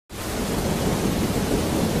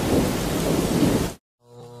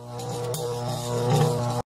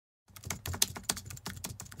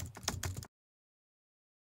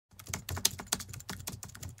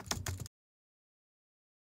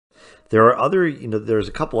There are other, there's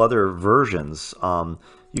a couple other versions.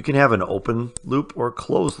 You can have an open loop or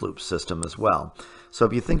closed loop system as well. So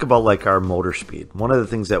if you think about like our motor speed, one of the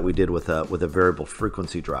things that we did with a variable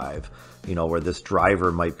frequency drive, where this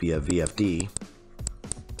driver might be a VFD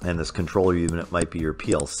and this controller unit might be your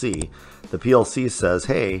PLC. The PLC says,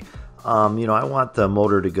 hey, I want the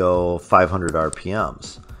motor to go 500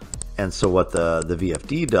 RPMs. And so what the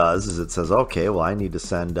VFD does is it says, okay, well, I need to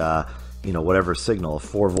send, whatever signal, a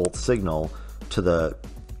 4-volt signal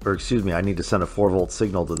I need to send a 4-volt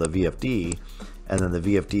signal to the VFD. And then the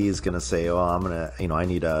VFD is going to say, oh, I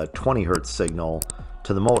need a 20 hertz signal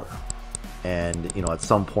to the motor. And, at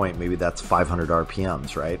some point, maybe that's 500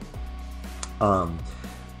 RPMs, right?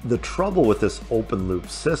 The trouble with this open loop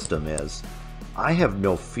system is I have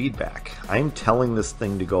no feedback. I'm telling this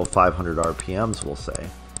thing to go 500 RPMs, we'll say.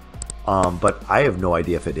 But I have no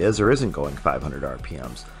idea if it is or isn't going 500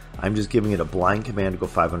 RPMs. I'm just giving it a blind command to go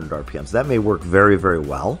 500 RPMs. That may work very, very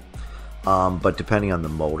well. But depending on the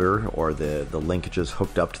motor or the linkages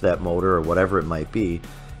hooked up to that motor or whatever it might be,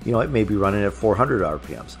 it may be running at 400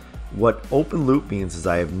 RPMs. What open loop means is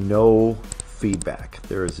I have no feedback.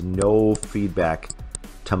 There is no feedback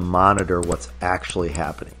to monitor what's actually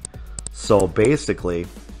happening. So basically,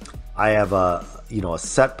 I have a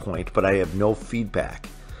set point, but I have no feedback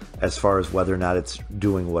as far as whether or not it's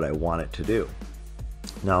doing what I want it to do.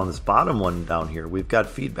 Now, in this bottom one down here, we've got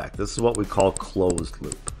feedback. This is what we call closed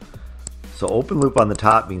loop. So open loop on the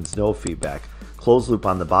top means no feedback. Closed loop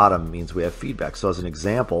on the bottom means we have feedback. So as an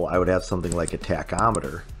example, I would have something like a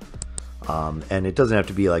tachometer. And it doesn't have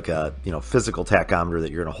to be like a physical tachometer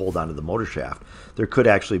that you're going to hold onto the motor shaft. There could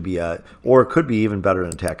actually be or it could be even better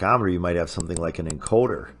than a tachometer. You might have something like an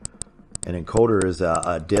encoder. An encoder is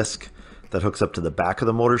a disc that hooks up to the back of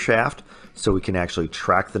the motor shaft, so we can actually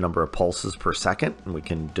track the number of pulses per second, and we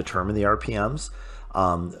can determine the RPMs.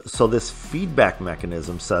 So this feedback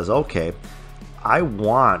mechanism says, okay, I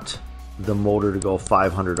want the motor to go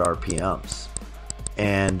 500 RPMs.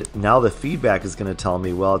 And now the feedback is going to tell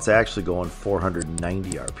me, well, it's actually going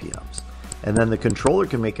 490 RPMs. And then the controller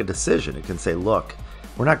can make a decision. It can say, look,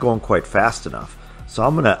 we're not going quite fast enough. So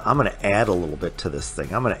I'm gonna add a little bit to this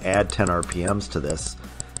thing. I'm gonna add 10 RPMs to this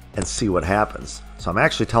and see what happens. So I'm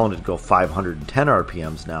actually telling it to go 510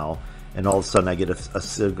 RPMs now, and all of a sudden I get a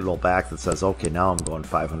signal back that says, okay, now I'm going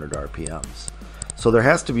 500 RPMs. So there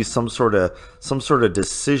has to be some sort of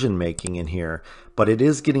decision making in here, but it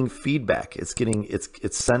is getting feedback.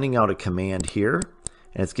 It's sending out a command here,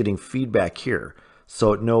 and it's getting feedback here.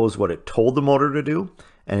 So it knows what it told the motor to do,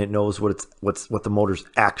 and it knows what the motor's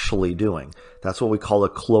actually doing. That's what we call a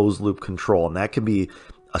closed loop control, and that can be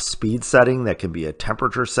a speed setting, that can be a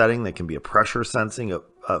temperature setting, that can be a pressure sensing,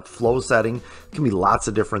 a flow setting. It can be lots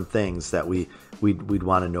of different things that we'd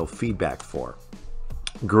want to know feedback for.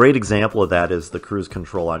 Great example of that is the cruise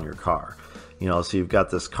control on your car. So you've got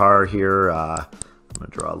this car here. I'm going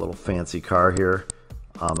to draw a little fancy car here.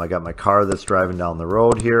 I got my car that's driving down the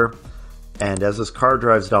road here. And as this car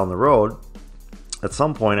drives down the road, at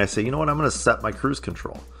some point I say, you know what, I'm going to set my cruise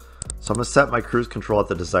control. So I'm going to set my cruise control at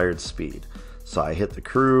the desired speed. So I hit the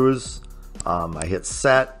cruise, I hit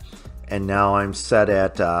set, and now I'm set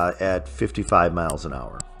at 55 miles an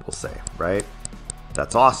hour, we'll say, right?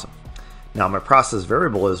 That's awesome. Now my process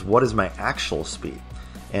variable is, what is my actual speed?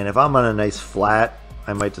 And if I'm on a nice flat,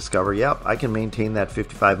 I might discover, yep, I can maintain that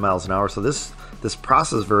 55 miles an hour. So this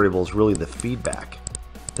process variable is really the feedback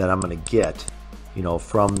that I'm going to get,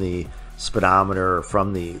 from the speedometer or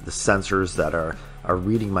from the sensors that are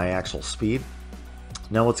reading my actual speed.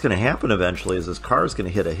 Now what's going to happen eventually is this car is going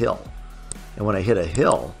to hit a hill. And when I hit a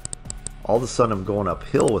hill, all of a sudden I'm going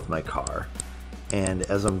uphill with my car. And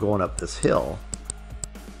as I'm going up this hill,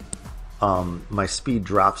 my speed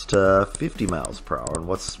drops to 50 miles per hour. And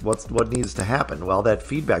what needs to happen? Well, that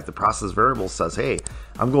feedback, the process variable says, hey,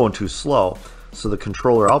 I'm going too slow. So the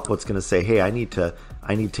controller output's going to say, hey, I need to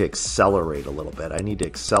accelerate a little bit. I need to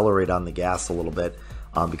accelerate on the gas a little bit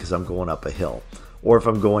because I'm going up a hill. Or if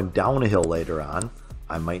I'm going down a hill later on,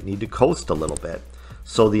 I might need to coast a little bit.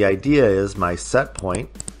 So the idea is my set point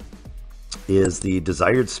is the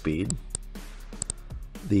desired speed.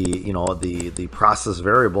 The process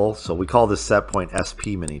variable, so we call this set point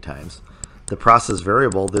SP many times. The process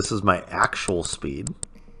variable, this is my actual speed.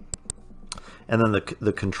 And then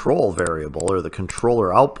the control variable, or the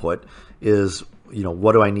controller output, is,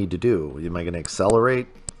 what do I need to do? Am I going to accelerate?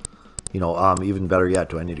 Even better yet,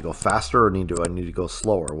 do I need to go faster, or do I need to go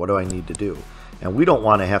slower? What do I need to do? And we don't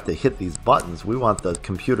want to have to hit these buttons. We want the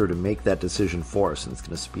computer to make that decision for us, and it's going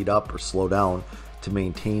to speed up or slow down to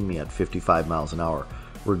maintain me at 55 miles an hour,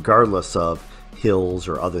 regardless of hills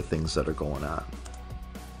or other things that are going on.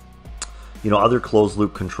 Other closed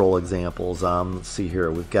loop control examples. Let's see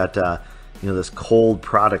here. We've got this cold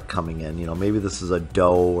product coming in. Maybe this is a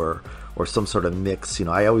dough or some sort of mix.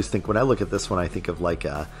 I always think, when I look at this one, I think of like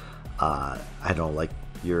I don't know, like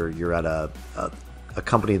you're at a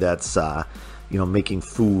company that's making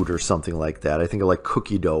food or something like that. I think of like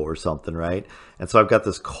cookie dough or something, right? And so I've got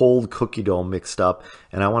this cold cookie dough mixed up,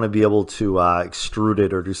 and I want to be able to extrude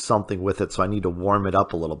it or do something with it, so I need to warm it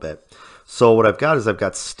up a little bit. So what I've got is I've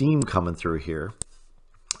got steam coming through here,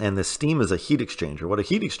 and the steam is a heat exchanger. What a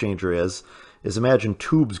heat exchanger is imagine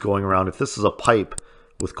tubes going around. If this is a pipe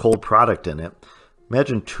with cold product in it,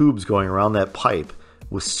 imagine tubes going around that pipe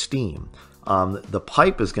with steam. The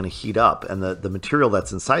pipe is going to heat up, and the material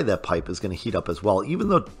that's inside that pipe is going to heat up as well, even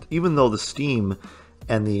though the steam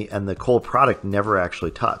and the cold product never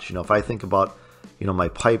actually touch. If I think about my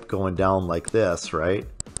pipe going down like this, right,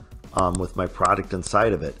 with my product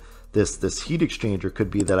inside of it, this heat exchanger could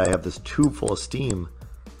be that I have this tube full of steam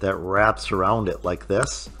that wraps around it like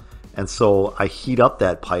this, and so I heat up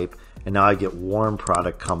that pipe, and now I get warm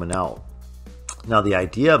product coming out. Now the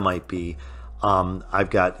idea might be,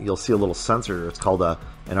 you'll see a little sensor. It's called an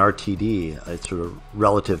RTD. It's sort of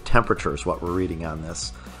relative temperature is what we're reading on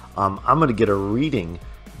this. I'm going to get a reading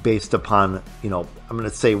based upon, I'm going to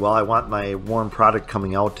say, well, I want my warm product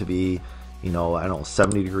coming out to be, I don't know,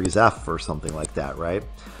 70 degrees F or something like that, right?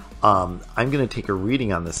 I'm going to take a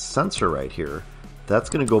reading on this sensor right here. That's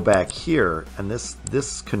going to go back here, and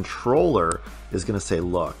this controller is going to say,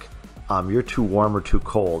 look, you're too warm or too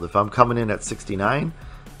cold. If I'm coming in at 69,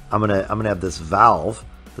 I'm gonna have this valve,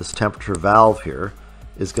 this temperature valve here,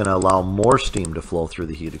 is gonna allow more steam to flow through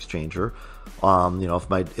the heat exchanger.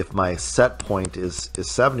 If my set point is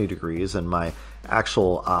 70 degrees and my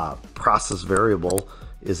actual process variable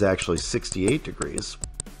is actually 68 degrees,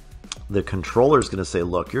 the controller is gonna say,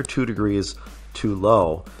 look, you're 2 degrees too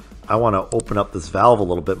low. I want to open up this valve a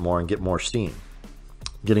little bit more and get more steam.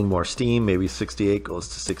 Getting more steam, maybe 68 goes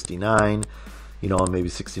to 69, and maybe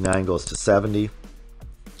 69 goes to 70.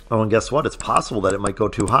 Oh, and guess what? It's possible that it might go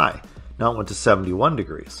too high. Now it went to 71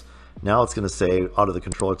 degrees. Now it's going to say, out of the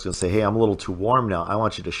controller, it's going to say, hey, I'm a little too warm now. I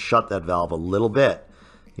want you to shut that valve a little bit.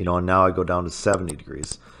 And now I go down to 70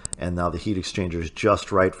 degrees. And now the heat exchanger is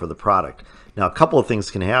just right for the product. Now, a couple of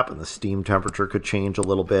things can happen. The steam temperature could change a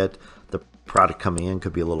little bit. The product coming in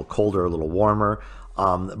could be a little colder, a little warmer.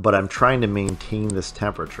 But I'm trying to maintain this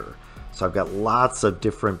temperature. So I've got lots of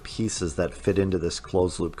different pieces that fit into this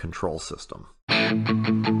closed loop control system.